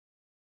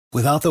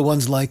Without the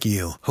ones like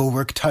you, who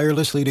work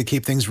tirelessly to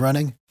keep things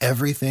running,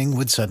 everything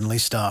would suddenly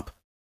stop.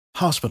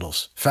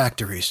 Hospitals,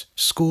 factories,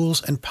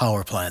 schools, and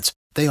power plants,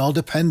 they all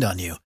depend on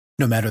you.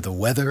 No matter the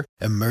weather,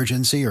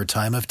 emergency, or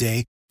time of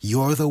day,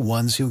 you're the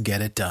ones who get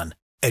it done.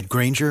 At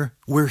Grainger,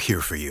 we're here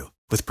for you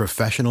with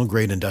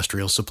professional-grade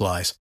industrial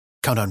supplies.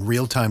 Count on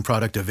real-time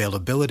product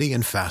availability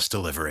and fast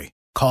delivery.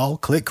 Call,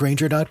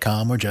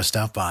 clickgrainger.com, or just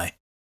stop by.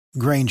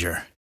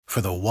 Grainger, for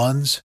the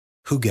ones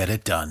who get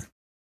it done.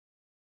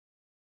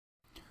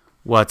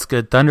 What's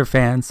good, Thunder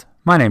fans?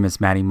 My name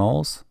is Matty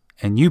Moles,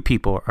 and you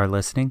people are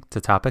listening to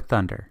Topic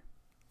Thunder.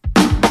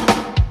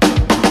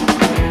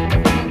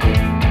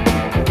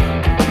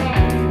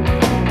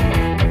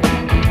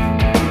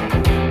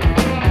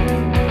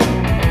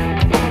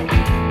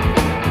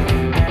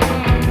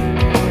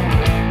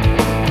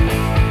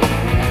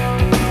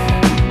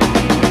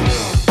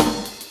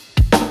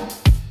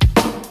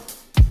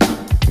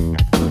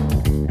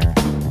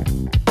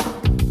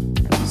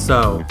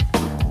 So,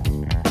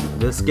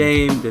 this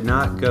game did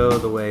not go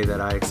the way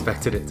that I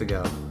expected it to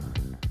go.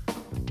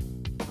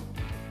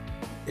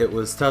 It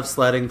was tough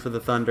sledding for the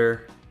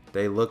Thunder.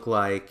 They looked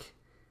like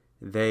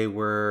they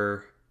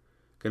were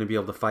going to be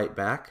able to fight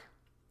back,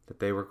 that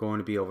they were going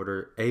to be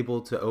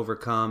able to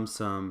overcome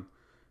some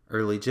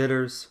early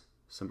jitters,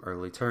 some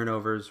early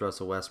turnovers.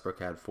 Russell Westbrook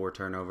had 4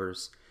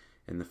 turnovers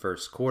in the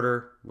first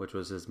quarter, which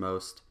was his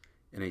most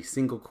in a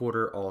single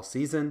quarter all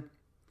season.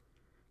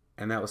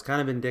 And that was kind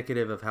of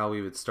indicative of how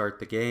we would start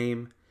the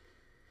game.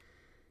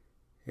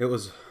 It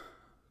was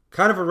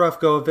kind of a rough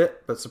go of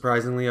it, but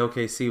surprisingly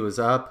OKC was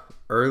up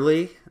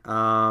early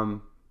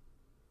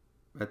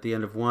at the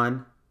end of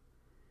one.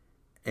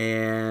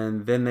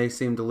 And then they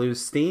seemed to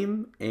lose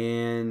steam.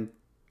 And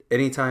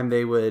anytime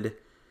they would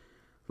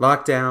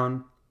lock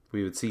down,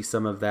 we would see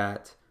some of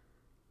that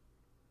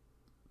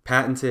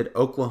patented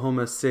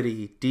Oklahoma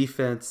City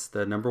defense,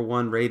 the number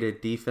 1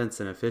 rated defense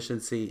and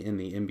efficiency in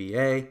the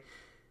NBA.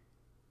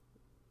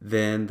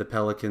 Then the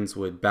Pelicans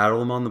would battle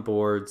them on the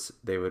boards.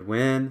 They would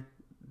win.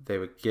 They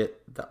would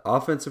get the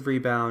offensive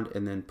rebound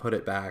and then put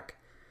it back.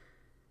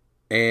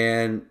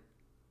 And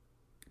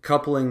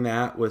coupling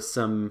that with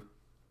some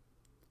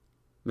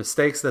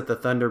mistakes that the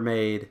Thunder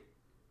made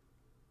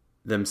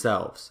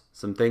themselves.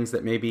 Some things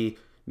that maybe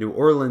New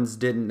Orleans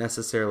didn't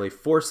necessarily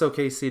force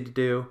OKC to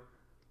do.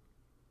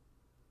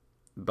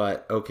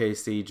 But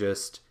OKC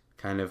just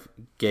kind of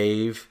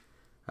gave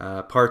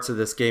parts of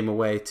this game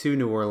away to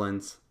New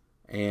Orleans.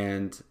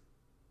 And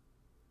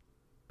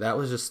that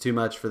was just too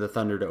much for the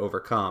Thunder to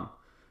overcome.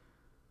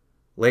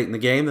 Late in the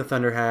game, the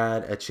Thunder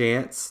had a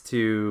chance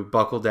to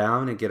buckle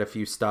down and get a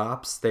few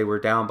stops. They were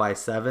down by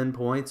 7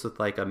 points with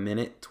like a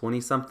minute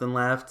 20-something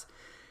left.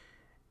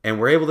 And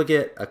were able to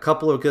get a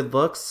couple of good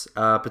looks,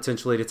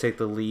 potentially to take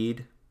the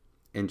lead,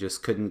 and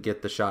just couldn't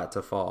get the shot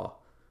to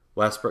fall.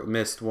 Westbrook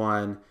missed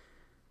one.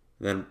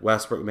 Then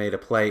Westbrook made a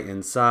play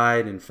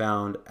inside and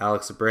found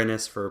Alex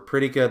Abrines for a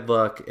pretty good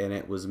look, and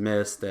it was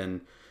missed.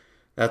 And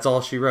that's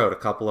all she wrote. A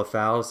couple of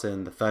fouls,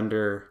 and the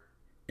Thunder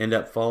end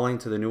up falling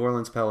to the New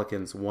Orleans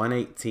Pelicans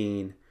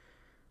 118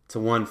 to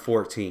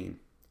 114.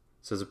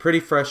 So it's a pretty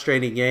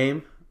frustrating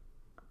game.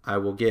 I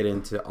will get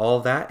into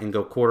all that and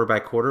go quarter by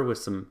quarter with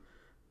some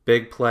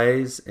big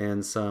plays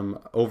and some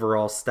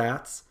overall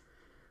stats.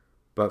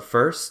 But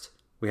first,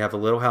 we have a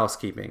little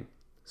housekeeping.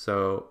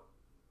 So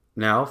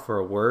now for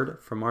a word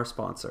from our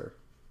sponsor.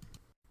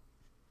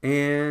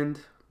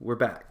 And we're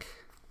back.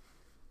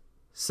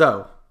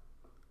 So,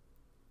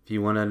 if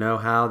you want to know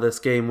how this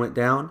game went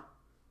down,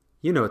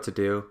 you know what to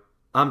do.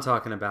 I'm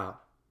talking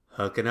about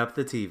hooking up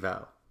the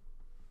TiVo.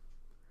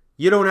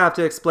 You don't have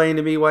to explain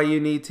to me why you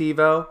need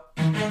TiVo.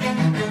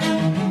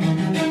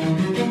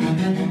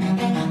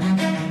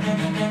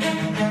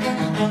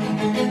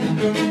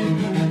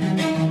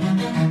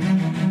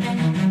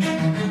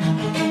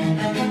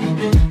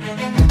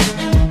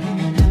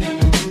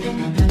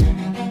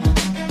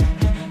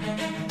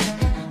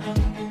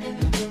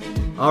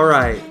 All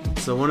right.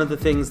 So one of the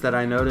things that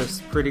I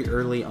noticed pretty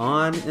early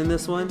on in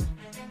this one,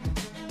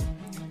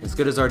 as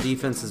good as our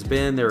defense has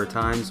been, there were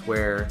times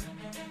where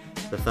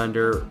the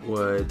Thunder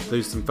would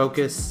lose some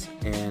focus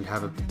and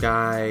have a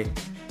guy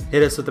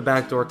hit us with a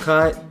backdoor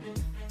cut,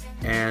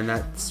 and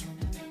that's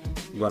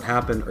what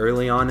happened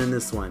early on in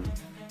this one.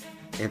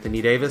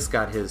 Anthony Davis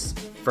got his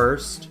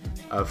first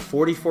of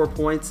 44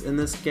 points in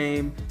this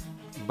game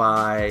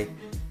by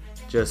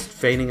just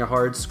feigning a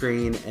hard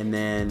screen and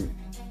then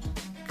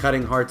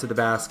cutting hard to the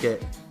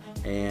basket,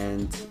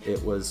 and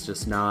it was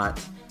just not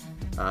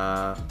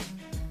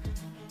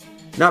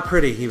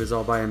pretty. He was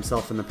all by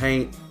himself in the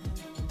paint.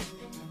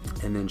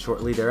 And then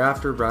shortly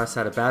thereafter, Russ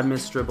had a bad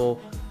missed dribble.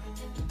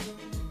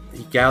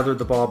 He gathered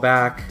the ball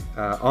back,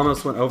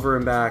 almost went over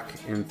and back,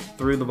 and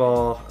threw the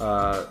ball,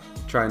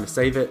 trying to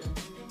save it,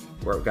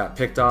 where it got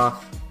picked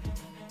off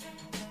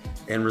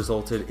and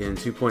resulted in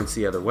 2 points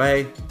the other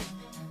way.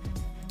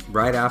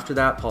 Right after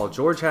that, Paul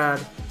George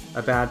had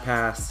a bad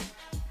pass,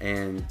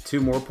 and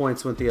 2 more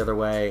points went the other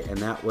way, and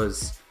that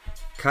was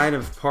kind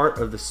of part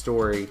of the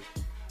story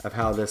of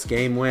how this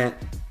game went.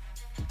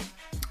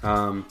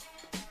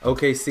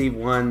 OKC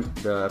won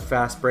the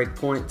fast break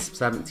points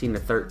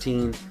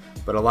 17-13,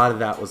 but a lot of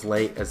that was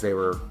late as they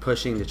were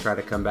pushing to try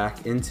to come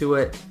back into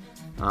it.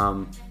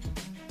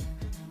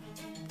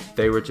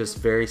 They were just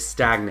very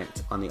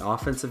stagnant on the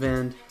offensive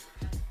end.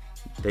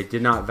 They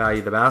did not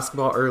value the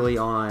basketball early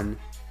on,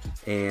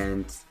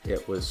 and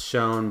it was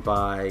shown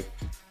by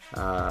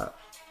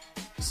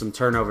some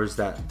turnovers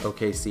that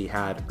OKC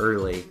had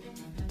early.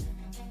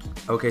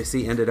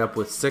 OKC ended up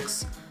with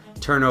 6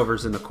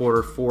 turnovers in the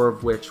quarter, 4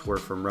 of which were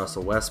from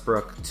Russell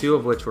Westbrook, 2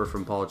 of which were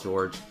from Paul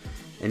George,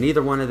 and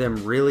neither one of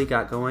them really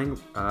got going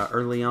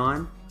early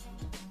on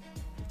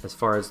as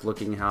far as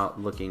looking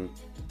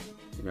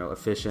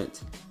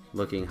efficient,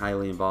 looking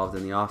highly involved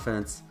in the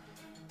offense.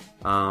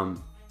 But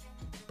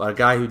a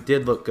guy who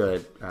did look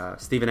good,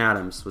 Steven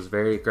Adams, was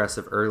very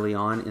aggressive early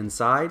on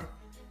inside,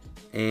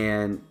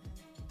 and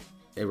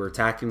they were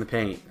attacking the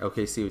paint.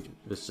 OKC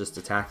was just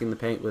attacking the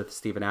paint with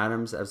Steven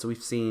Adams, as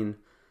we've seen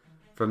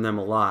from them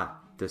a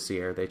lot this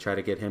year. They try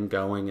to get him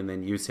going and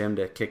then use him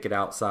to kick it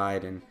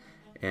outside and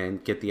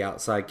get the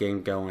outside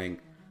game going.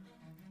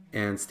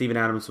 And Steven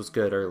Adams was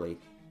good early.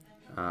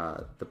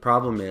 The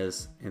problem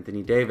is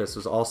Anthony Davis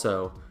was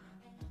also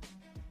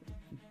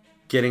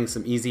getting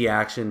some easy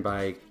action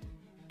by,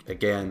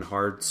 again,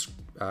 hard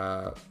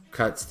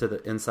cuts to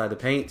the inside the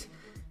paint,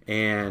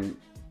 and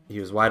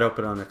he was wide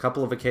open on a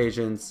couple of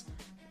occasions,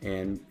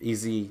 and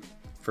easy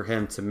for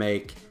him to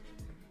make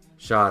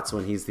shots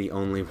when he's the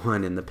only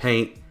one in the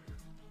paint,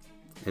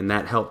 and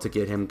that helped to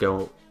get him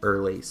go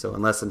early. So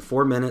in less than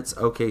 4 minutes,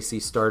 OKC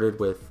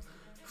started with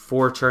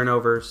 4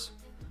 turnovers.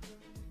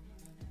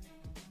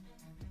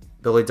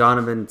 Billy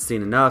Donovan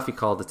seen enough. He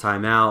called the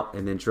timeout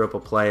and then drew up a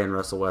play, and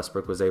Russell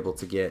Westbrook was able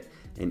to get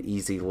an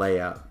easy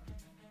layup.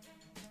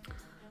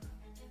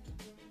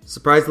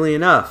 Surprisingly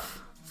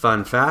enough,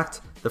 fun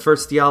fact, the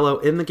first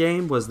Diallo in the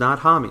game was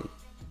not Hami.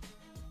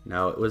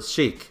 No, it was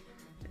Sheik.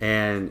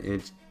 And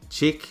in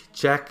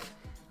Check,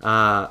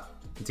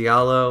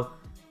 Diallo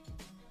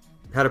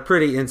had a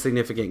pretty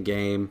insignificant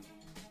game.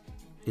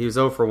 He was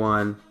 0 for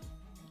 1,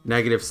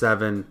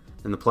 -7,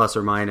 and the plus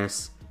or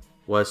minus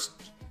was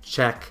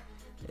Check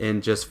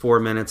in just 4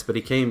 minutes, but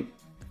he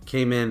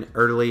came in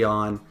early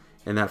on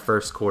in that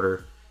first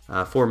quarter,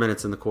 4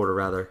 minutes in the quarter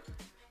rather,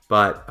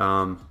 but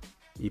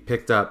he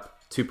picked up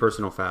 2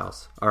 personal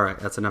fouls. All right,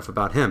 that's enough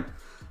about him.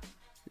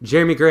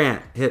 Jeremy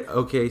Grant hit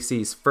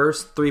OKC's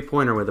first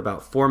three-pointer with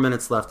about 4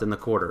 minutes left in the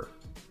quarter.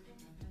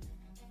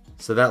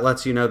 So that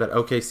lets you know that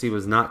OKC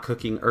was not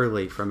cooking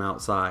early from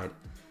outside.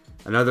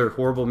 Another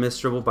horrible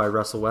missed dribble by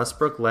Russell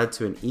Westbrook led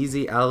to an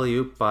easy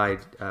alley-oop by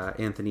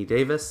Anthony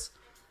Davis.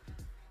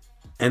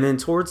 And then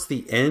towards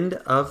the end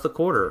of the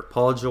quarter,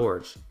 Paul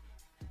George,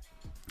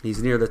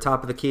 he's near the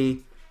top of the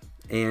key,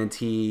 and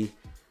he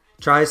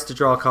tries to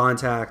draw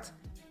contact,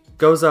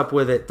 goes up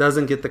with it,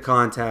 doesn't get the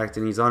contact,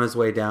 and he's on his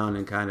way down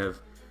and kind of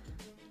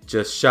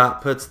just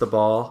shot puts the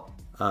ball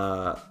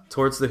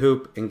towards the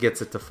hoop and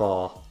gets it to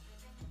fall.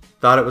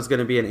 Thought it was going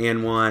to be an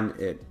and one.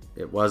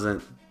 It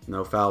wasn't.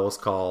 No foul was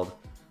called.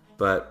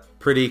 But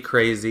pretty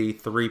crazy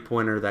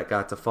three-pointer that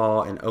got to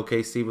fall, and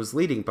OKC was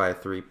leading by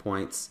 3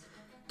 points,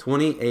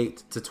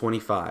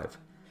 28-25.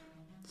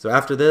 So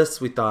after this,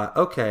 we thought,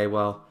 okay,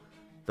 well,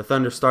 the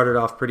Thunder started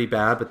off pretty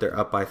bad, but they're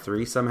up by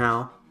 3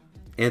 somehow.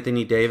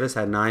 Anthony Davis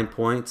had 9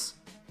 points.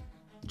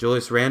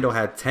 Julius Randle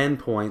had 10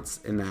 points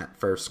in that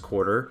first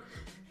quarter,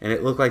 and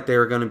it looked like they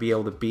were going to be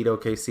able to beat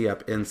OKC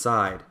up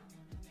inside.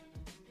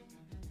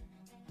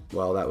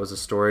 Well, that was a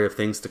story of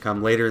things to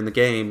come later in the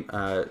game.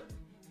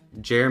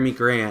 Jeremy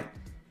Grant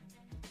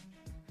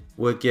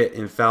would get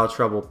in foul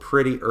trouble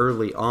pretty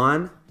early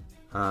on.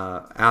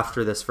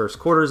 After this first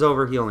quarter is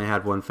over, he only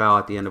had 1 foul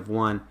at the end of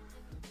 1,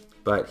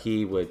 but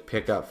he would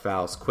pick up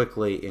fouls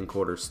quickly in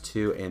quarters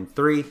 2 and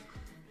 3.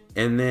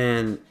 And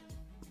then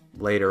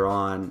later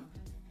on,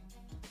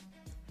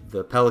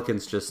 the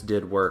Pelicans just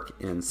did work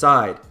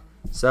inside.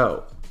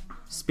 So,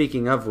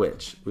 speaking of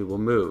which, we will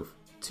move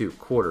to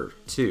quarter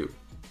 2.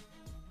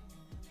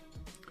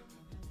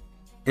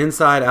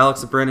 Inside,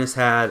 Alex Abrines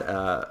had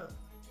a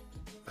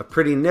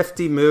pretty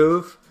nifty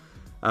move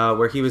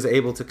where he was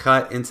able to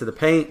cut into the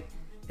paint,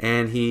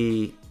 and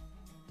he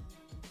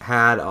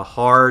had a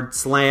hard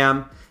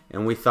slam,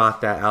 and we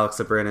thought that Alex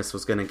Abrines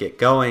was going to get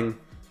going.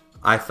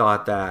 I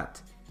thought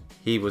that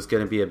he was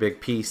going to be a big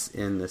piece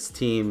in this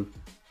team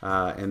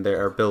and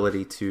their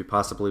ability to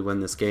possibly win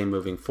this game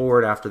moving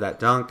forward after that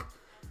dunk.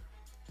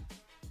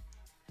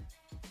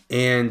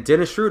 And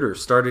Dennis Schroeder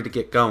started to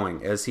get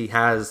going, as he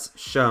has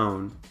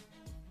shown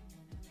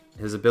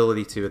his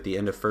ability to at the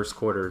end of first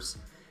quarters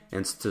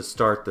and to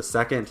start the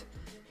second.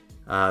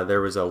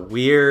 There was a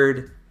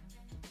weird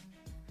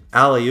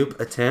alley-oop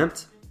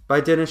attempt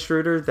by Dennis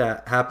Schroeder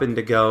that happened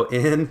to go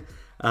in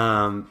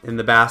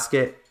the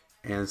basket,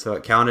 and so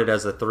it counted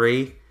as a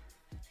 3.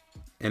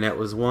 And it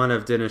was one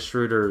of Dennis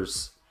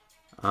Schroeder's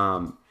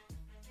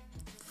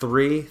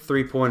 3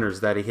 three-pointers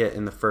that he hit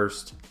in the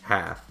first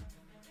half.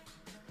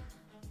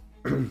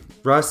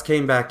 Russ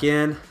came back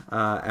in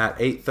at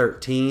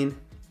 8:13,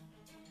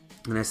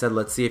 and I said,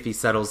 let's see if he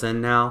settles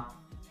in now.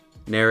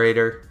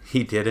 narrator.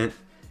 He didn't,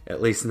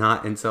 at least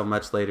not until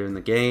much later in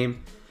the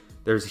game.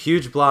 There's a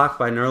huge block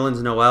by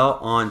Nerlens Noel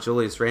on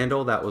Julius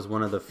Randle. That was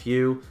one of the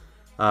few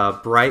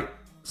bright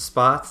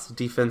spots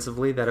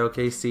defensively that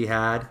OKC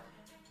had.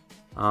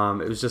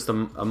 It was just a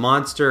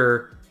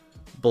monster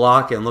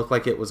block and looked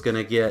like it was going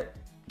to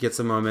get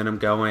some momentum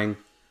going.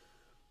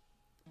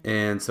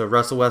 And so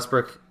Russell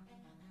Westbrook,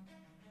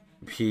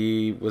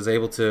 he was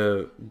able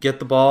to get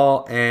the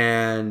ball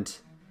and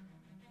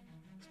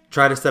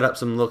try to set up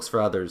some looks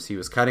for others. He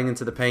was cutting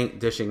into the paint,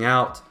 dishing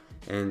out,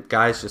 and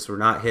guys just were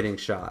not hitting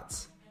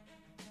shots.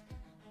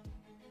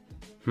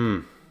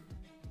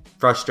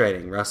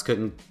 Frustrating. Russ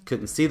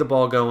couldn't see the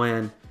ball go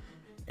in,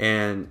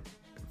 and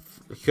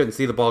he couldn't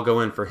see the ball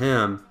go in for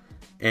him,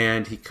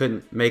 and he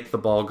couldn't make the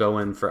ball go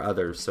in for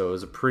others. So it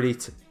was a pretty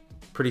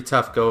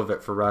tough go of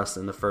it for Russ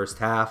in the first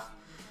half.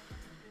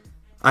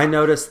 I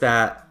noticed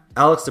that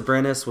Alex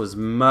Abrines was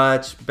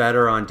much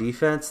better on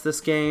defense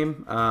this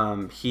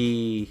game.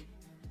 He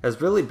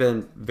has really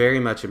been very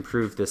much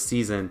improved this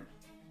season.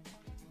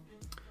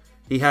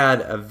 He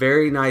had a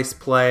very nice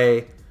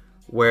play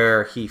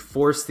where he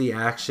forced the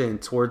action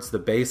towards the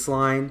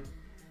baseline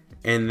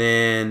and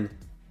then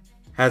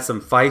had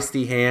some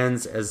feisty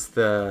hands as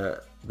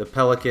the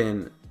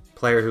Pelican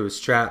player who was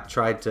trapped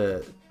tried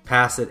to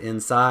pass it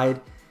inside.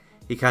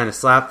 He kind of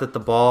slapped at the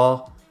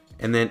ball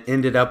and then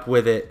ended up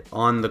with it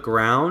on the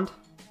ground,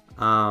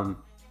 and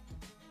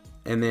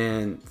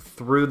then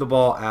threw the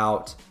ball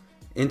out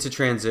into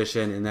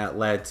transition, and that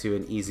led to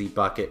an easy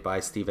bucket by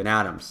Steven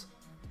Adams.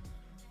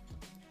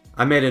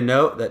 I made a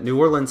note that New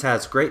Orleans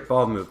has great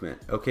ball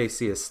movement.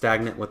 OKC is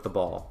stagnant with the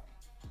ball.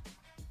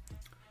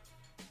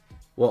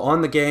 Well,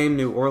 on the game,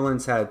 New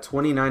Orleans had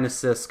 29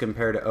 assists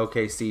compared to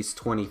OKC's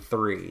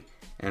 23.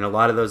 And a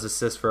lot of those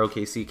assists for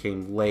OKC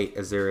came late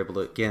as they were able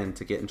to, again,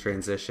 to get in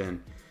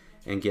transition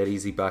and get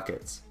easy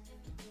buckets.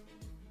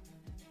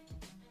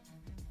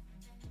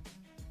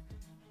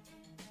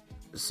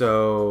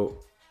 So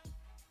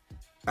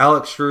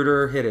Alex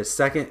Schroeder hit his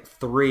second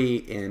three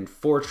in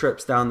 4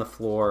 trips down the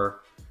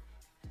floor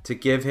to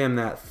give him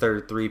that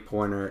third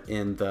three-pointer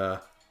in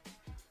the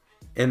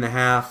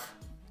half.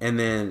 And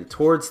then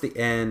towards the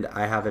end,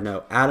 I have a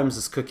note. Adams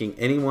is cooking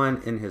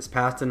anyone in his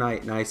path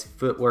tonight. Nice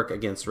footwork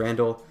against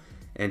Randle,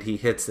 and he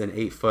hits an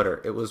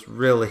 8-footer. It was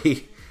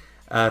really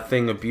a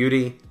thing of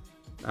beauty.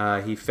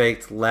 He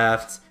faked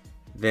left,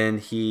 then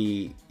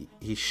he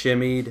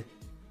shimmied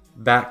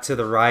back to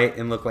the right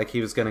and looked like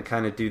he was going to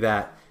kind of do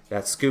that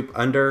scoop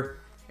under,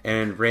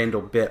 and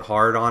Randle bit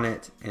hard on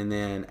it, and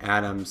then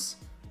Adams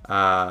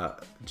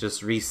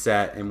just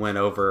reset and went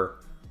over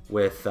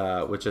with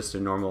just a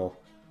normal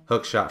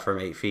hook shot from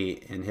 8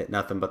 feet and hit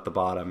nothing but the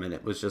bottom. And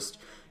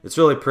it's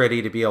really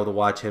pretty to be able to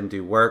watch him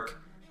do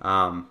work.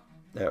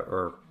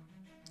 Or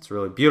it's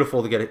really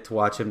beautiful to get to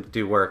watch him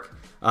do work.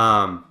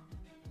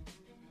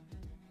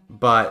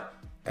 But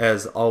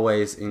as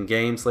always in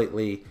games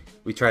lately,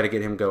 we try to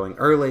get him going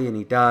early, and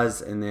he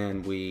does, and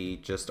then we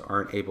just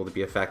aren't able to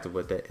be effective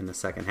with it in the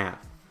second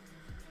half.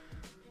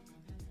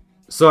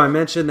 So I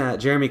mentioned that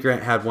Jeremy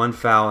Grant had 1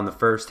 foul in the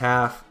first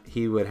half.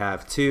 He would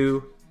have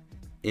 2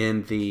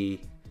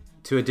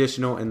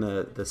 additional in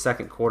the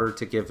second quarter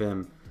to give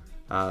him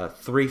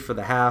 3 for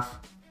the half.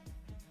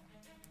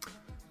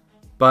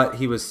 But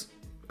he was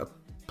a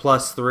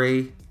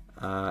 +3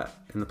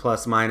 in the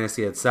plus minus.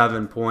 He had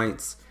 7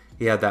 points.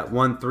 He had that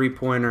 1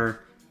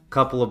 3-pointer,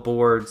 couple of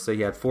boards. So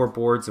he had 4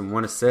 boards and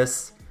 1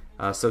 assist.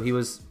 So he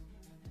was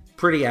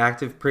pretty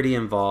active, pretty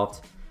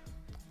involved.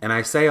 And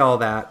I say all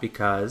that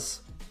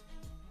because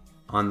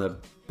on the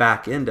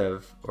back end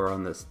of, or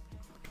on the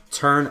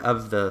turn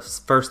of the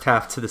first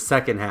half to the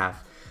second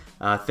half,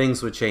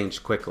 things would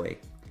change quickly.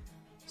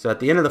 So at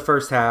the end of the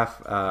first half,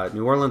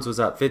 New Orleans was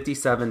up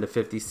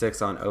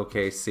 57-56 on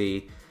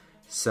OKC.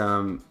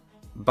 Some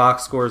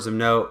box scores of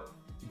note: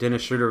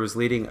 Dennis Schroeder was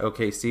leading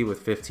OKC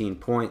with 15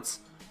 points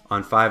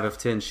on 5 of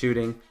 10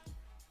 shooting.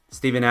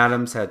 Steven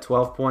Adams had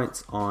 12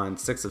 points on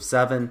 6 of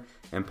 7,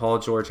 and Paul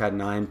George had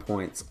 9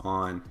 points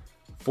on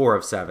 4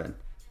 of 7.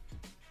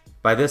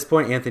 By this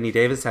point, Anthony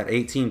Davis had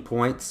 18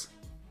 points.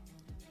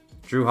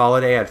 Drew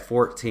Holiday had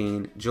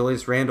 14.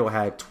 Julius Randle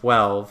had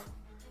 12.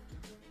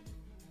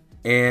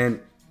 And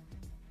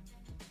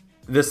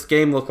this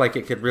game looked like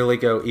it could really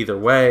go either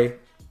way.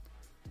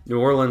 New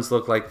Orleans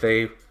looked like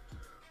they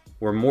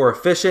were more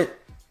efficient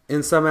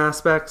in some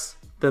aspects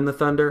than the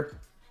Thunder.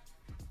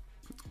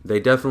 They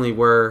definitely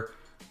were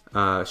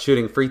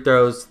shooting free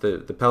throws.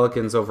 The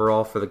Pelicans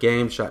overall for the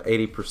game shot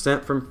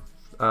 80% from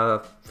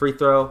free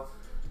throw.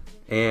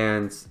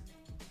 And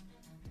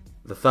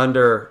the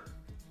Thunder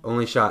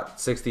only shot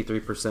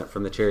 63%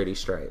 from the charity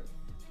stripe.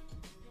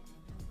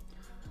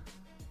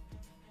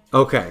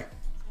 Okay,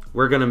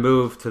 we're going to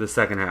move to the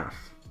second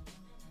half.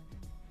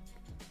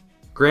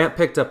 Grant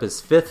picked up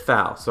his 5th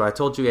foul. So I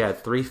told you he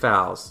had 3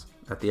 fouls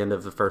at the end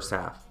of the first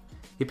half.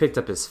 He picked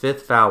up his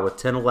 5th foul with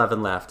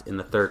 10-11 left in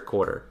the third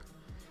quarter.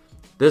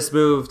 This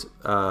moved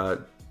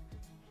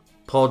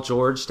Paul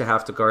George to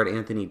have to guard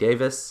Anthony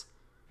Davis.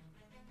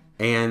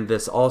 And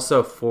this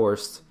also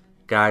forced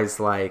guys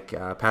like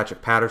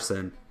Patrick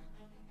Patterson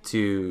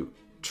to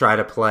try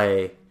to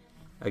play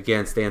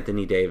against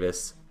Anthony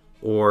Davis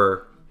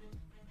or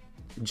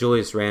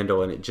Julius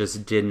Randle, and it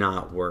just did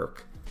not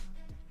work.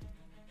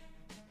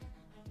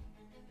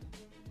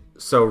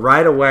 So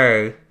right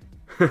away,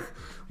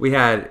 we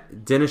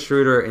had Dennis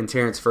Schroeder and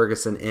Terrence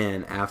Ferguson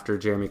in after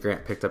Jeremy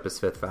Grant picked up his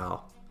 5th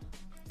foul.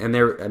 And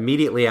there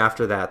immediately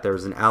after that, there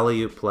was an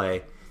alley-oop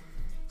play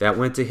that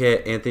went to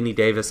hit Anthony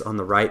Davis on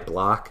the right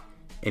block,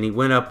 and he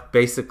went up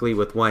basically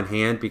with one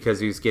hand because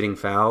he was getting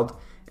fouled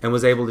and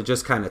was able to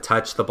just kind of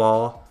touch the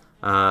ball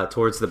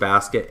towards the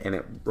basket, and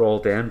it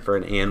rolled in for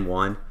an and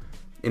one.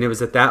 And it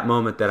was at that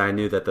moment that I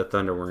knew that the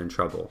Thunder were in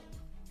trouble.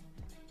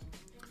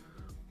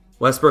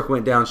 Westbrook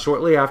went down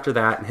shortly after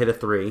that and hit a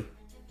 3.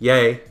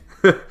 Yay.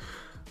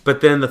 But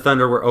then the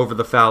Thunder were over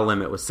the foul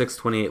limit with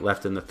 6:28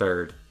 left in the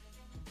third.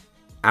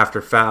 After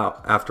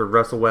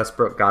Russell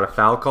Westbrook got a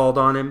foul called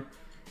on him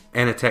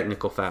and a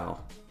technical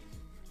foul.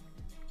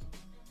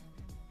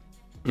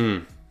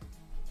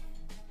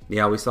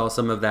 Yeah, we saw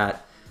some of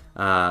that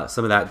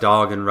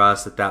dog and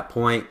Russ at that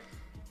point.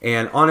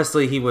 And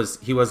honestly, he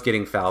was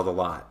getting fouled a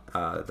lot.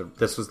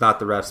 This was not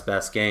the ref's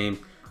best game.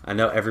 I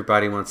know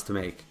everybody wants to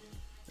make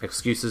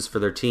excuses for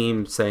their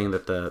team, saying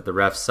that the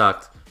refs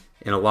sucked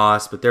in a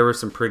loss, but there were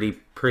some pretty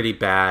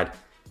bad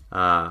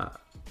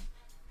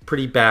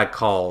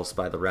calls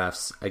by the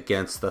refs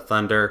against the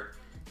Thunder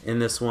in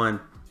this one.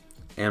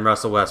 And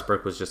Russell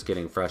Westbrook was just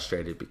getting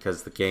frustrated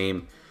because the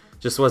game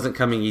just wasn't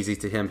coming easy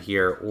to him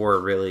here or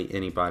really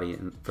anybody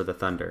for the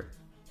Thunder.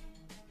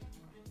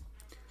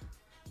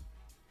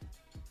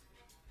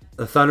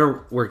 The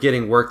Thunder were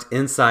getting worked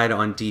inside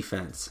on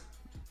defense.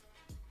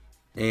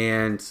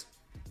 And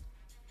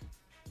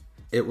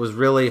it was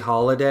really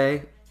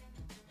Holiday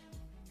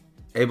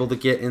able to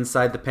get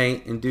inside the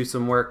paint and do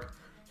some work.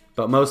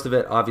 But most of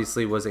it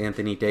obviously was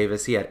Anthony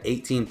Davis. He had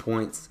 18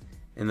 points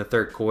in the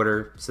third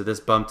quarter. So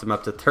this bumped him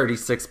up to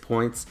 36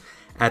 points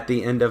at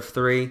the end of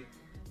 3.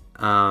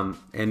 And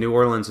New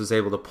Orleans was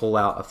able to pull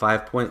out a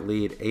 5-point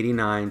lead,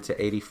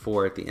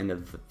 89-84 at the end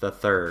of the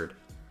third.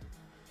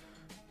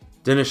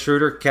 Dennis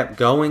Schroeder kept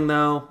going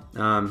though.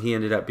 He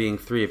ended up being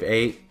 3 of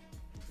 8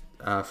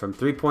 from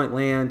 3-point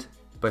land,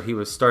 but he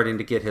was starting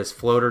to get his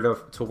floater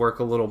to work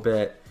a little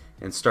bit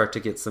and start to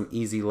get some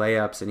easy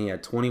layups, and he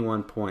had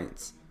 21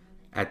 points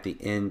at the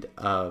end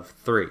of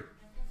 3.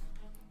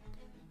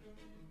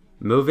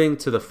 Moving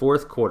to the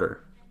fourth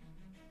quarter,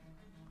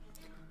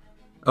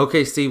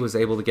 OKC was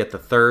able to get the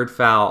third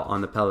foul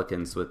on the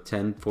Pelicans with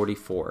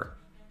 10:44,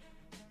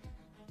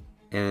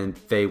 and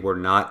they were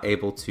not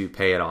able to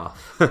pay it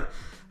off.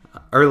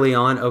 Early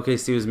on,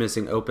 OKC was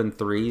missing open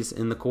threes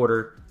in the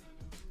quarter.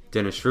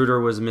 Dennis Schroeder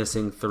was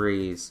missing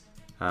threes.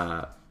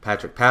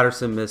 Patrick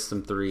Patterson missed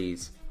some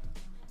threes.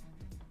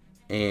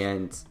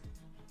 And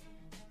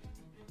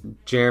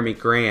Jeremy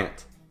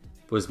Grant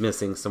was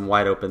missing some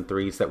wide open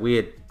threes that we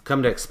had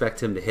come to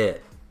expect him to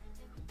hit.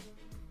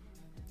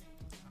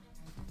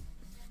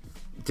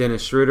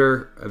 Dennis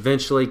Schroeder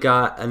eventually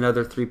got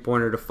another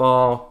 3-pointer to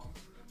fall,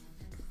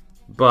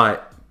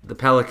 but the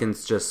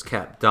Pelicans just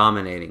kept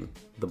dominating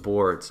the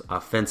boards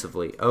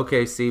offensively.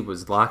 OKC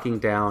was locking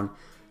down,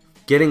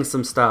 getting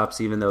some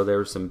stops, even though there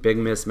were some big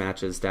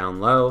mismatches down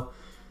low.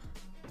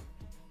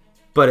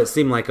 But it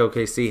seemed like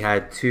OKC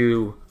had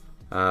two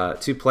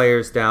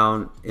players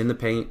down in the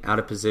paint, out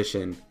of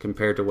position,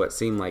 compared to what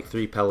seemed like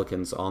 3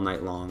 Pelicans all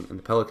night long. And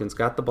the Pelicans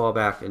got the ball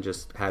back and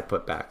just had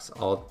putbacks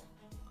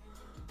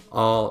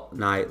all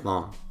night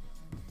long.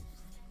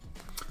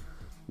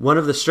 One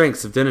of the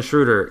strengths of Dennis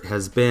Schroeder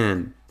has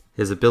been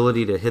his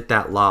ability to hit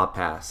that lob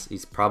pass.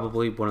 He's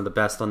probably one of the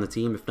best on the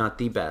team, if not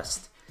the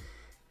best.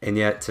 And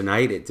yet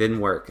tonight it didn't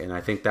work, and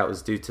I think that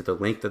was due to the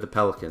length of the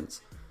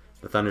Pelicans.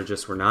 The Thunder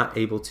just were not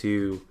able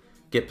to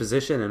get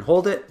position and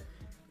hold it,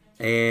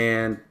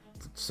 and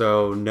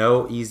so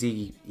no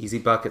easy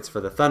buckets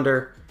for the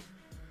Thunder.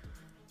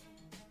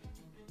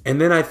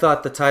 And then I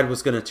thought the tide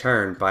was going to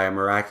turn by a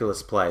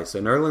miraculous play. So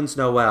Nerlens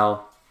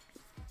Noel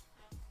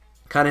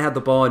kind of had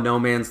the ball in no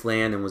man's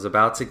land and was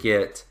about to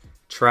get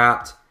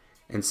trapped,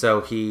 and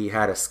so he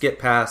had a skip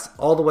pass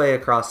all the way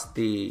across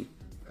the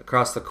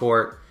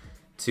court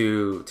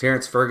to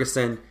Terrence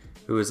Ferguson,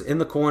 who was in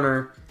the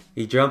corner.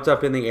 He jumped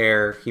up in the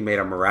air. He made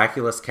a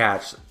miraculous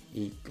catch.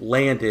 He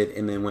landed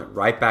and then went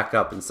right back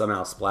up and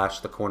somehow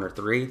splashed the corner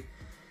 3.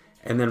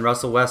 And then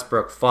Russell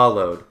Westbrook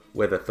followed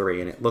with a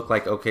 3. And it looked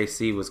like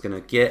OKC was going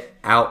to get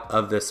out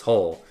of this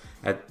hole.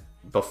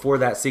 Before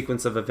that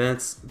sequence of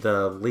events,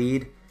 the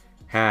lead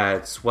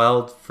had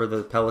swelled for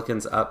the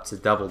Pelicans up to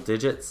double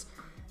digits.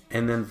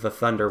 And then the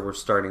Thunder were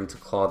starting to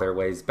claw their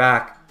way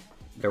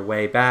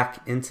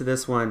back into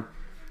this one.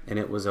 And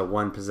it was a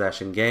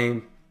 1-possession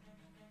game.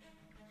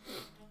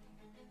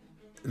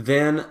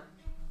 Then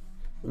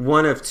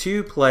one of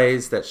 2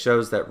 plays that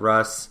shows that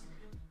Russ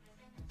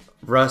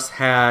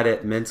had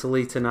it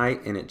mentally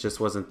tonight, and it just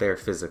wasn't there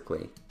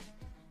physically.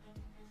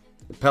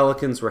 The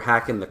Pelicans were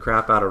hacking the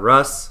crap out of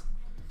Russ.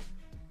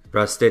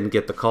 Russ didn't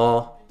get the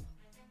call.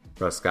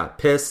 Russ got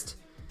pissed.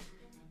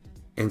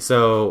 And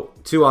so,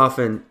 too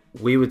often,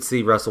 we would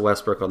see Russell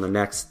Westbrook on the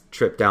next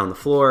trip down the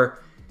floor.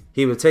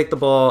 He would take the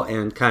ball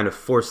and kind of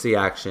force the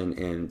action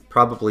and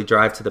probably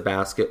drive to the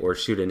basket or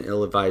shoot an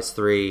ill-advised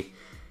three,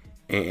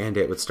 and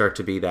it would start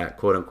to be that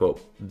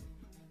quote-unquote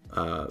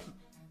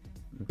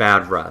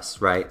bad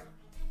Russ, right?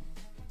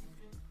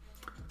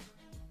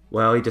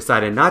 Well, he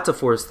decided not to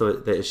force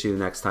the issue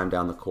the next time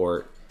down the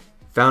court.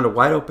 Found a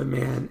wide open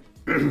man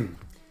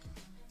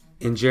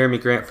in Jeremy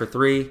Grant for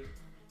three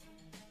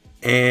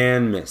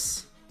and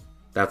miss.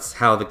 That's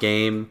how the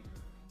game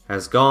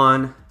has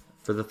gone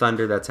for the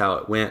Thunder. That's how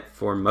it went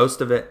for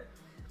most of it.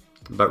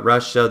 But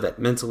Russ showed that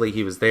mentally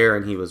he was there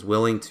and he was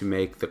willing to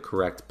make the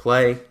correct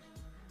play.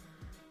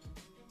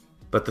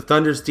 But the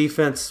Thunder's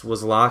defense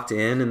was locked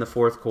in the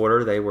fourth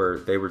quarter. They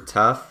were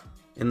tough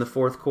in the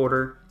fourth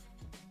quarter.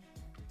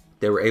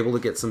 They were able to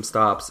get some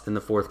stops in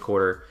the fourth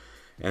quarter.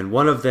 And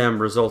one of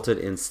them resulted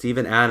in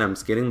Steven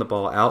Adams getting the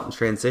ball out in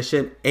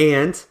transition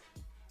and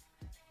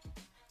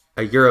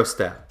a Euro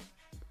step.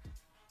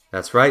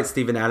 That's right,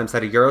 Steven Adams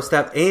had a Euro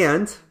step,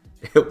 and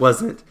it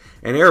wasn't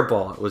an air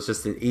ball. It was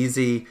just an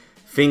easy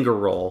finger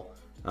roll,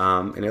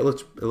 and it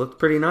looked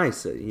pretty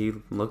nice. He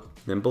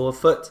looked nimble of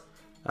foot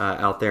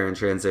out there in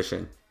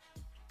transition.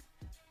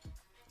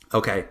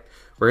 Okay,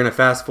 we're going to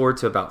fast forward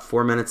to about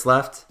 4 minutes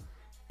left,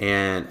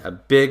 and a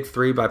big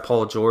three by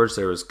Paul George.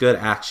 There was good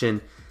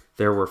action.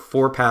 There were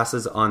 4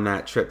 passes on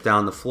that trip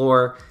down the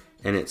floor,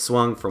 and it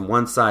swung from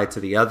one side to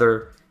the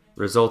other,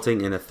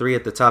 resulting in a three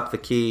at the top of the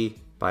key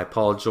by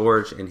Paul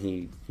George, and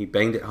he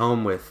banged it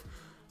home with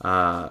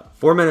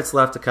 4 minutes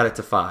left to cut it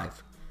to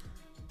 5.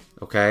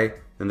 Okay,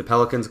 then the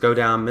Pelicans go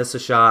down, miss a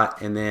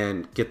shot, and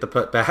then get the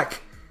put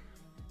back.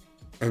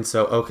 And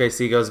so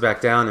OKC goes back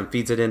down and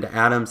feeds it into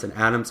Adams, and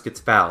Adams gets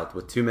fouled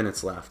with 2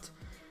 minutes left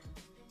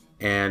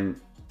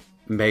and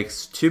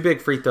makes 2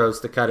 big free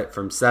throws to cut it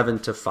from 7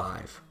 to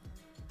 5.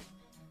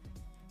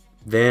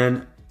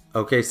 Then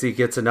OKC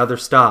gets another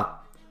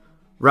stop.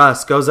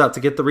 Russ goes up to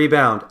get the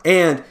rebound,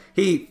 and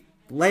he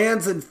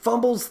lands and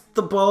fumbles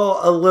the ball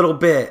a little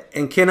bit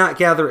and cannot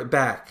gather it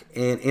back.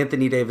 And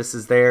Anthony Davis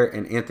is there,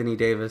 and Anthony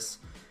Davis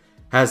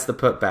has the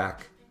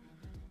putback.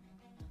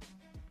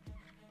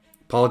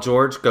 Paul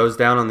George goes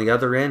down on the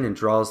other end and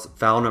draws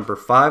foul number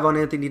 5 on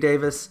Anthony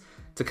Davis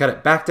to cut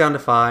it back down to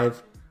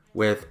 5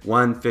 with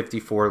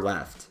 1:54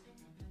 left.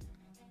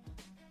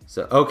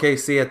 So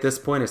OKC at this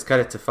point has cut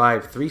it to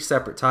 5 3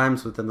 separate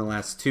times within the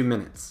last 2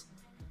 minutes.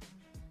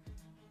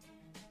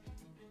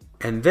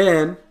 And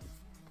then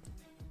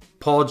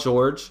Paul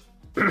George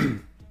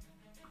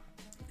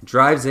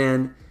drives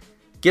in,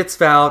 gets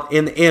fouled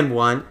in the and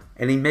one,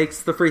 and he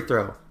makes the free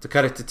throw to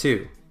cut it to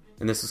 2.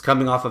 And this was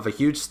coming off of a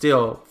huge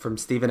steal from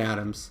Steven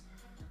Adams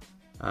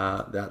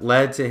that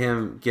led to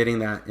him getting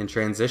that in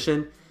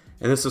transition.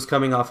 And this was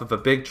coming off of a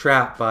big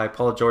trap by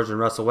Paul George and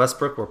Russell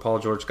Westbrook, where Paul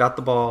George got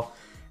the ball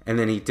and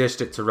then he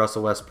dished it to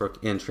Russell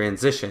Westbrook in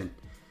transition.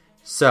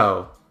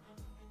 So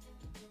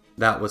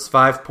that was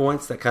 5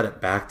 points that cut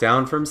it back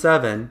down from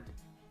 7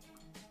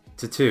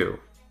 to 2.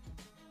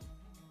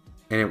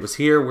 And it was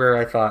here where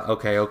I thought,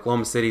 okay,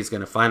 Oklahoma City is going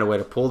to find a way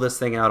to pull this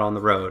thing out on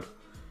the road.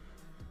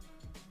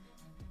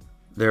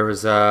 There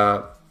was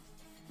a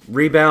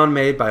rebound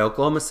made by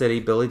Oklahoma City.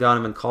 Billy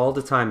Donovan called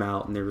a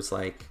timeout, and there was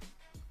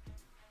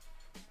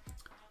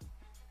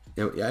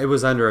it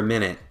was under a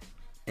minute.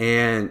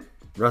 And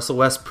Russell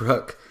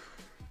Westbrook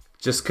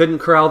just couldn't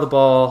corral the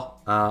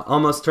ball,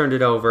 almost turned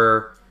it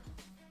over,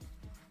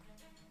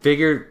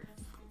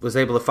 was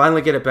able to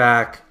finally get it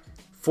back,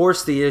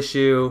 forced the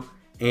issue,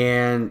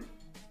 and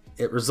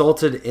it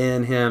resulted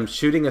in him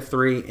shooting a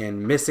 3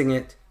 and missing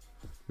it.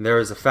 There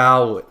was a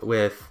foul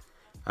with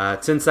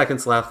 10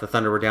 seconds left. The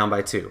Thunder were down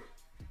by 2.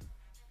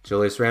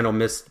 Julius Randle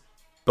missed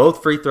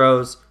both free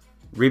throws.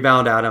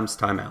 Rebound Adams,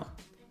 timeout.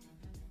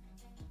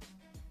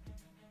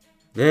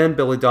 Then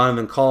Billy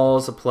Donovan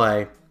calls a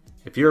play.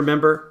 If you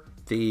remember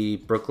the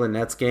Brooklyn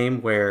Nets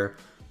game where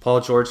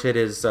Paul George hit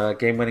his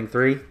game-winning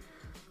 3,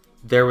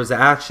 there was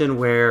action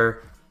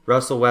where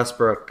Russell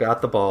Westbrook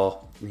got the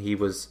ball. And he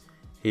was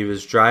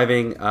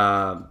driving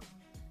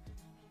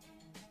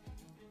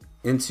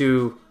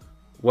into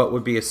what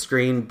would be a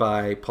screen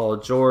by Paul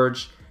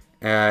George,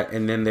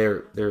 and then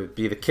there would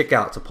be the kick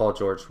out to Paul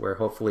George, where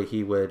hopefully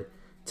he would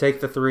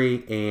take the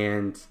 3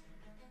 and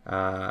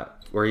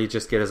where he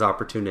just get his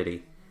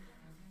opportunity.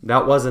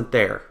 That wasn't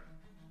there.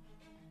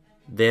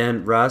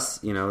 Then Russ,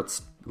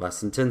 it's less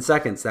than 10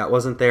 seconds. That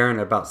wasn't there, and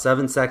in about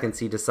 7 seconds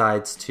he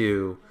decides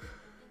to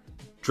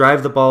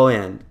drive the ball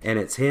in, and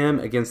it's him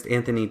against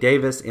Anthony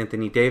Davis.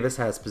 Anthony Davis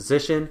has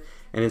position,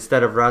 and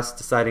instead of Russ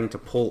deciding to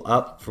pull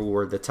up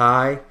for the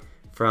tie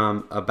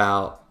from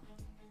about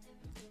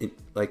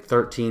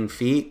 13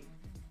 feet,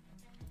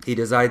 he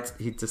decides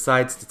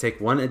to take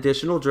one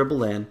additional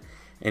dribble in,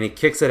 and he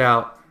kicks it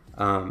out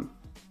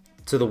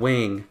to the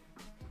wing,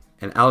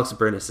 and Alex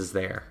Abrines is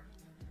there.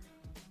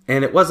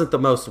 And it wasn't the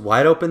most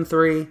wide open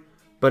 3,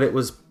 but it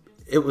was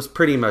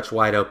pretty much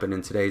wide open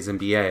in today's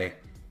NBA.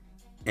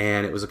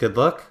 And it was a good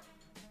look.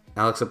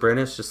 Alex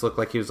Abrines just looked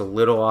like he was a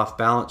little off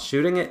balance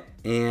shooting it,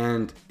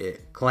 and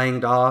it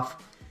clanged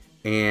off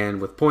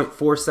And with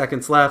 0.4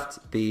 seconds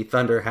left, the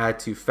Thunder had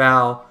to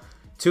foul.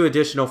 2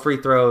 additional free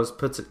throws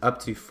puts it up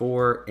to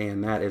 4,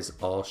 and that is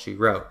all she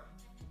wrote.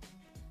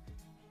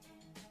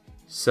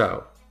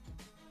 So,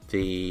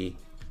 the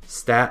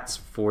stats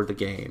for the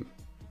game.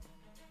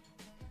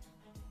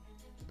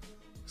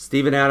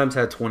 Steven Adams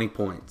had 20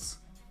 points,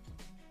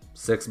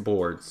 6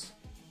 boards,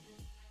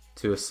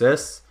 2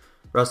 assists.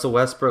 Russell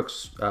Westbrook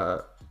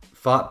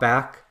fought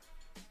back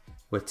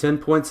with 10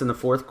 points in the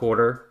fourth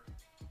quarter,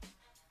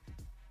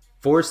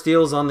 4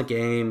 steals on the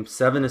game,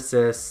 7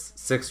 assists,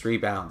 6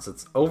 rebounds.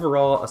 It's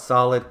overall a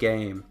solid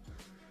game.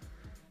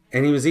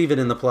 And he was even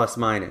in the plus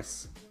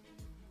minus.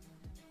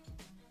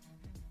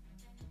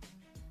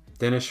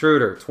 Dennis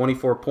Schroeder,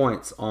 24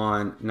 points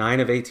on 9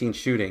 of 18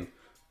 shooting,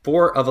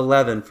 4 of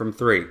 11 from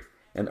 3.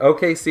 And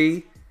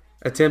OKC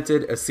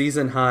attempted a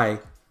season high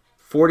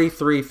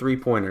 43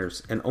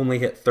 three-pointers and only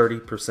hit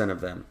 30%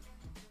 of them.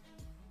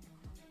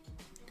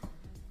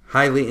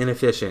 Highly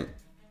inefficient.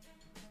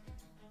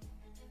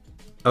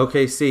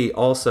 OKC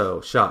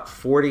also shot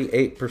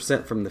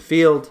 48% from the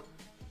field,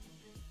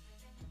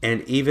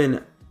 and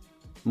even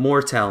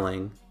more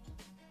telling,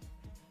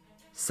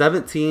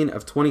 17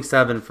 of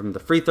 27 from the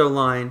free throw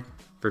line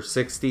for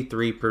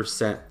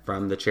 63%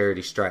 from the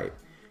charity stripe.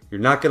 You're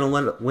not going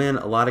to win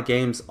a lot of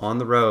games on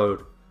the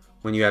road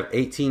when you have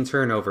 18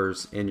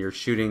 turnovers and you're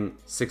shooting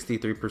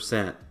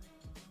 63%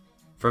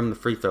 from the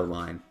free throw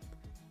line.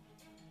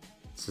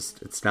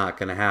 It's not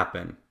going to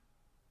happen.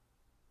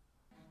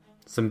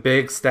 Some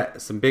big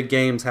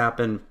games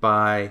happened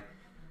by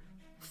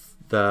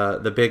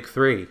the big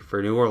three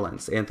for New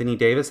Orleans. Anthony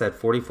Davis had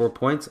 44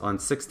 points on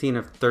 16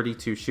 of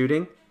 32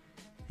 shooting.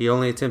 He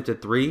only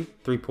attempted 3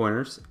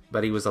 3-pointers,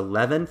 but he was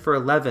 11 for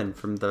 11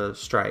 from the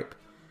stripe.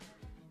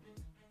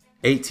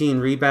 18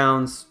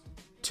 rebounds,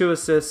 2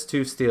 assists,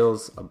 2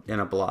 steals, and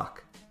a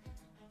block.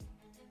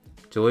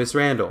 Julius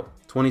Randle,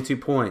 22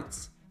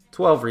 points,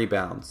 12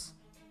 rebounds.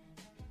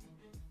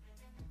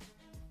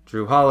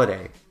 Drew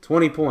Holiday,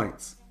 20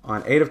 points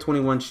on 8 of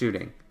 21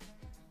 shooting.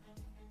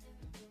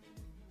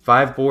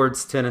 5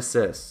 boards, 10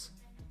 assists.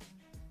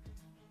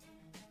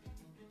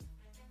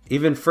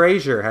 Even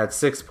Frazier had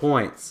 6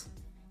 points,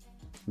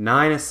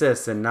 9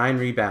 assists, and 9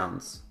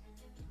 rebounds.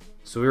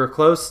 So we were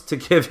close to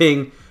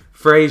giving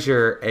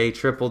Frazier a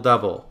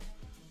triple-double.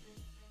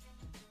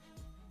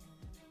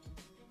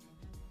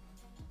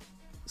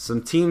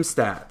 Some team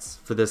stats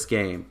for this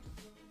game.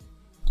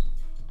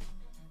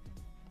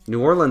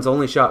 New Orleans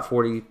only shot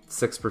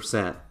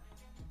 46%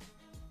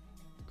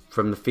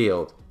 from the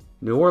field.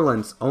 New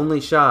Orleans only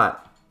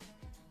shot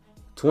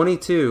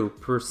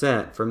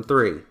 22% from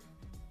 3.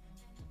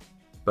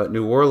 But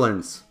New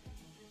Orleans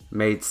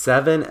made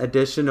 7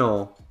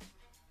 additional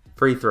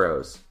free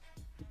throws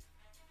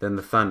than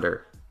the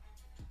Thunder.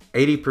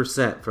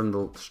 80% from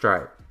the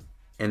stripe.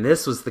 And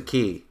this was the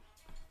key.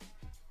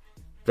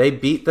 They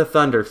beat the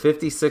Thunder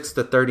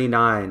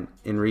 56-39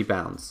 in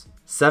rebounds,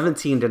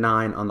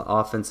 17-9 on the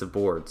offensive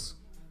boards,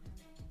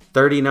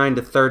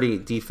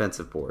 39-30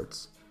 defensive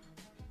boards.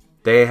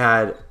 They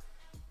had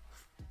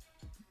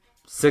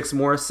 6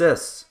 more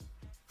assists,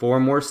 4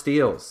 more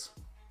steals,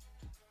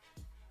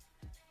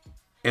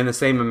 and the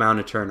same amount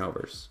of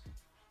turnovers.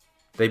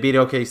 They beat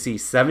OKC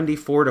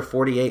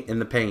 74-48 in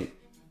the paint.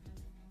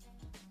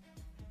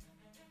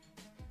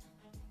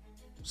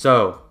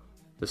 So,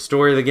 the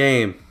story of the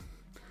game,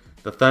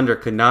 the Thunder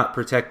could not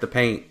protect the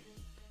paint.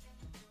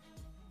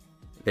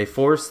 They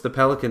forced the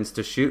Pelicans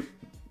to shoot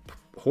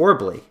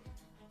horribly,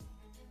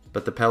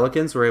 but the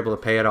Pelicans were able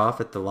to pay it off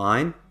at the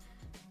line,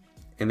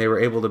 and they were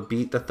able to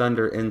beat the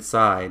Thunder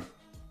inside,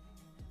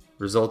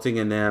 resulting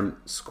in them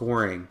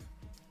scoring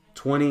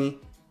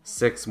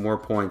 26 more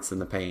points in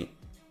the paint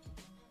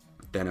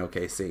than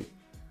OKC.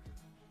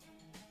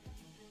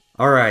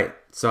 All right,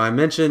 so I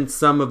mentioned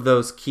some of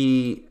those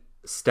key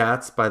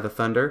stats by the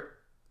Thunder,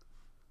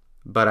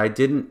 but I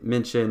didn't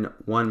mention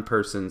one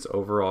person's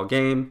overall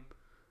game,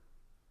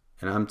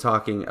 and I'm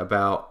talking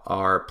about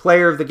our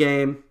player of the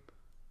game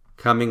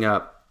coming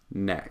up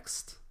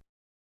next.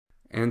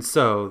 And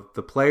so,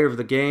 the player of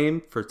the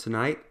game for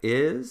tonight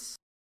is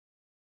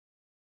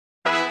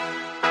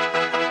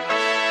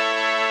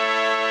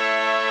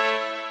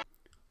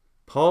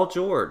Paul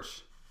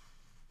George,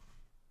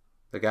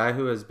 the guy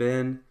who has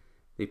been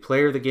the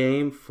player of the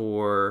game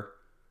for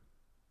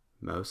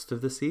most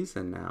of the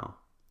season now.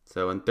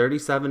 So in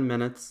 37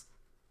 minutes,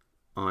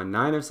 on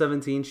 9 of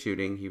 17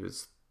 shooting, he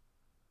was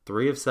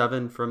 3 of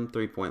 7 from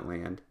three-point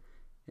land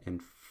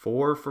and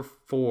 4 for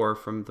 4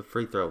 from the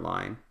free throw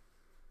line.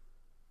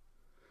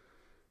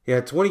 He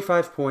had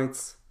 25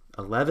 points,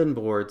 11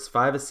 boards,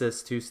 5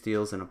 assists, 2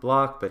 steals, and a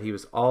block, but he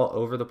was all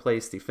over the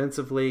place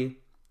defensively.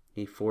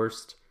 He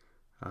forced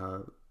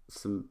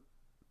some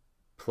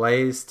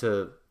plays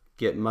to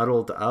get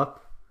muddled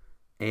up,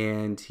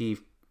 and he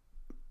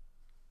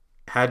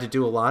had to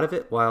do a lot of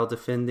it while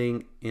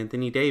defending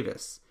Anthony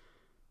Davis.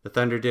 The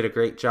Thunder did a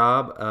great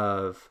job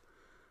of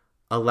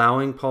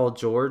allowing Paul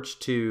George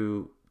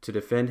to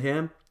defend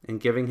him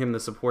and giving him the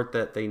support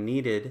that they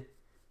needed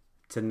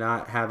to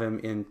not have him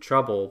in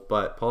trouble,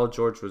 but Paul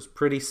George was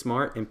pretty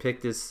smart and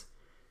picked his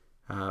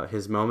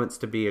moments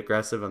to be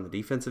aggressive on the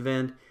defensive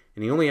end,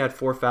 and he only had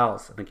 4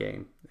 fouls in the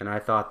game. And I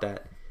thought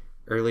that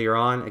earlier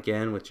on,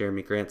 again, with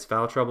Jeremy Grant's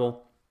foul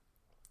trouble,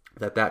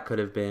 that could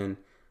have been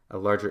a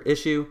larger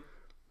issue,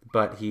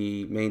 but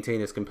he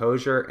maintained his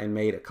composure and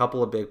made a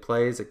couple of big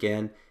plays.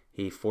 Again,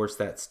 he forced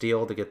that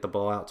steal to get the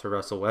ball out to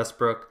Russell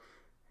Westbrook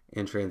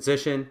in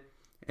transition,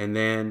 and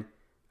then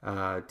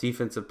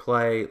defensive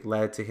play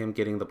led to him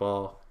getting the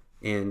ball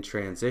in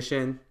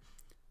transition,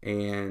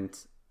 and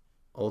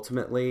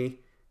ultimately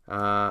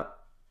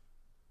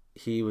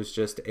he was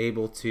just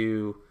able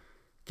to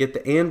get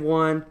the and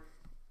one.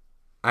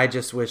 I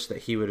just wish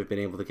that he would have been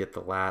able to get the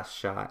last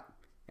shot,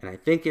 and I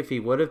think if he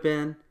would have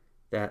been,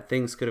 that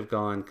things could have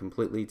gone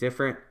completely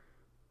different.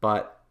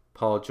 But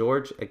Paul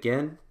George,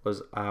 again,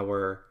 was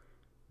our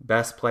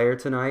best player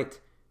tonight,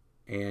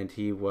 and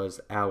he was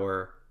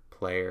our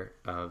player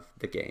of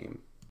the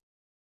game.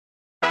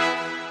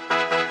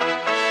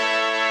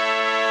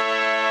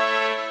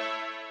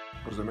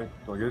 What does that mean?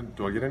 Do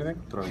I get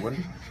anything? Did I win?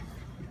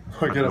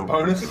 Do I get a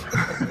bonus?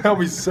 That'll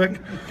be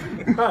sick.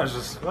 No, it's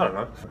just, I don't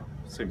know.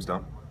 Seems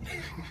dumb.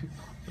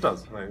 It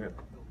does. Yeah.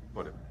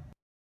 Whatever.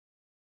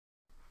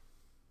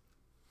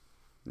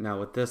 Now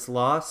with this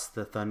loss,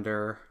 the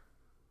Thunder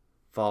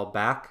fall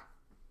back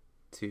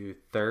to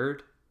 3rd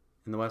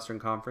in the Western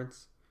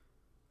Conference.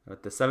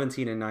 With the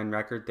 17-9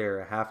 record, they're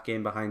a half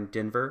game behind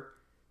Denver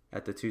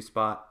at the 2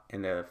 spot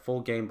and a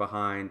full game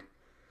behind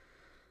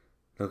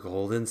the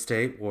Golden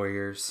State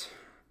Warriors.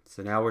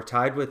 So now we're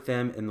tied with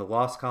them in the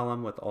loss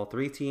column with all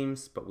 3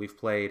 teams, but we've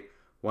played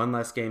 1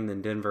 less game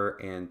than Denver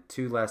and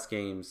 2 less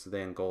games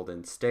than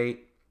Golden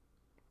State.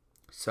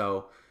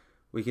 So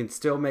we can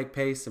still make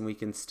pace, and we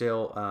can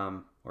still,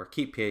 or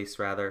keep pace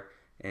rather,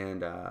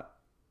 and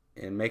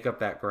make up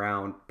that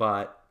ground.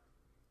 But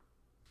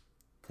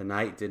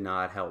tonight did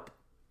not help.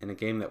 In a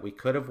game that we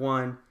could have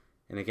won,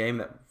 in a game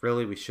that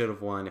really we should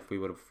have won if we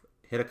would have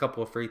hit a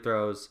couple of free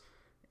throws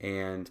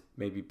and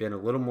maybe been a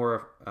little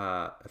more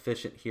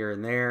efficient here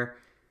and there,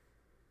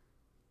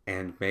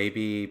 and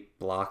maybe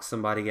block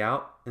somebody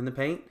out in the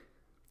paint.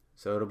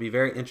 So it'll be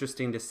very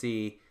interesting to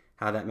see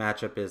how that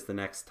matchup is the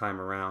next time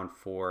around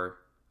for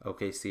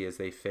OKC as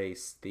they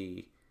face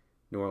the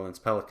New Orleans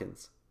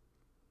Pelicans.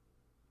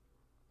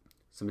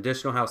 Some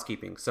additional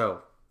housekeeping.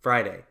 So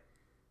Friday,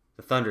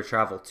 the Thunder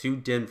travel to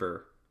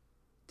Denver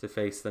to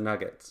face the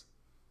Nuggets.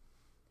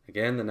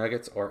 Again, the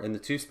Nuggets are in the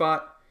 2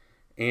 spot,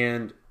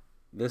 and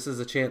this is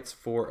a chance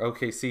for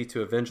OKC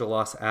to avenge a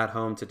loss at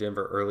home to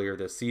Denver earlier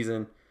this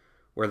season,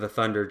 where the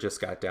Thunder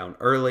just got down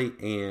early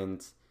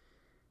and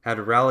had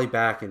to rally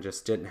back and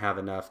just didn't have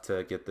enough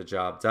to get the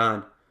job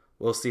done.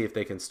 We'll see if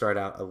they can start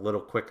out a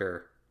little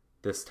quicker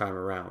this time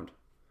around.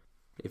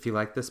 If you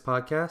like this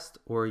podcast,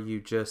 or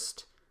you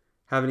just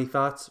have any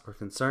thoughts or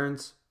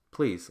concerns,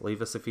 please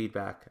leave us a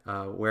feedback.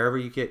 Wherever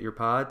you get your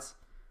pods,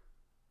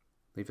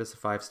 leave us a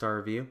 5-star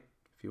review,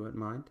 if you wouldn't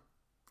mind,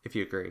 if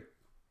you agree.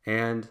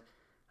 And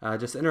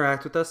just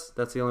interact with us.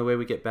 That's the only way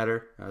we get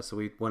better. So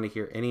we want to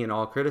hear any and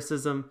all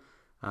criticism,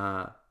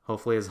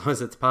 hopefully as long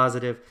as it's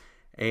positive,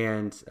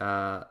 and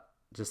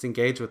just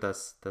engage with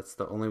us. That's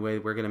the only way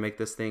we're going to make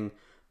this thing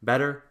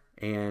better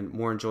and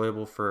more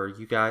enjoyable for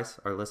you guys,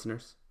 our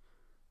listeners,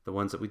 the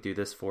ones that we do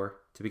this for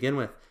to begin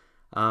with.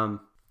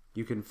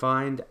 You can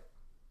find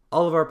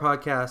all of our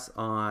podcasts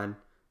on,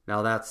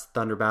 now that's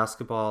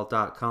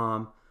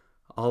thunderbasketball.com,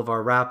 all of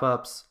our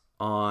wrap-ups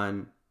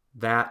on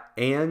that,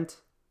 and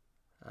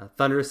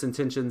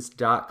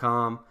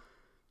thunderousintentions.com,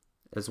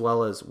 as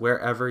well as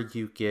wherever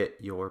you get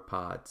your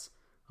pods.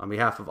 On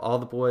behalf of all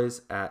the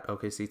boys at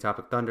OKC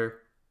Topic Thunder,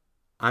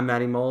 I'm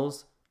Matty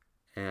Moles,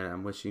 and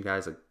I'm wishing you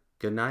guys a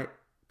good night.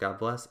 God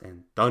bless,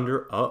 and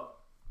Thunder up.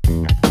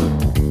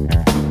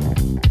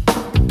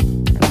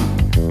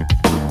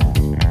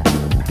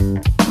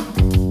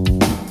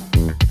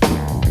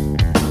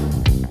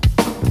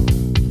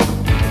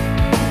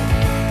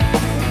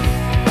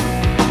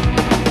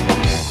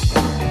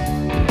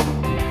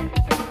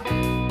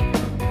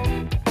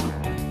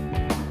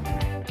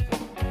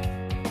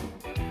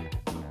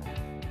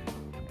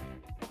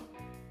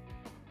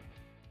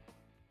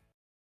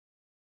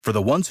 For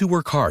the ones who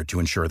work hard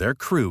to ensure their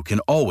crew can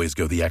always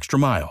go the extra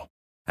mile,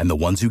 and the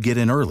ones who get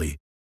in early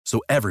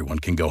so everyone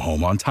can go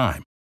home on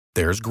time,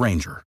 there's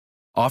Grainger,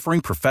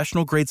 offering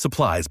professional-grade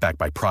supplies backed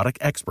by product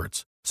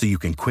experts so you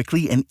can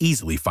quickly and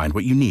easily find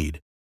what you need.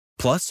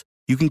 Plus,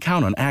 you can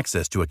count on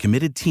access to a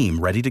committed team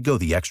ready to go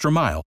the extra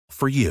mile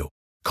for you.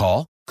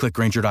 Call, click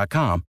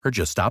Grainger.com, or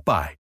just stop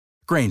by.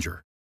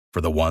 Grainger,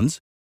 for the ones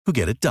who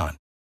get it done.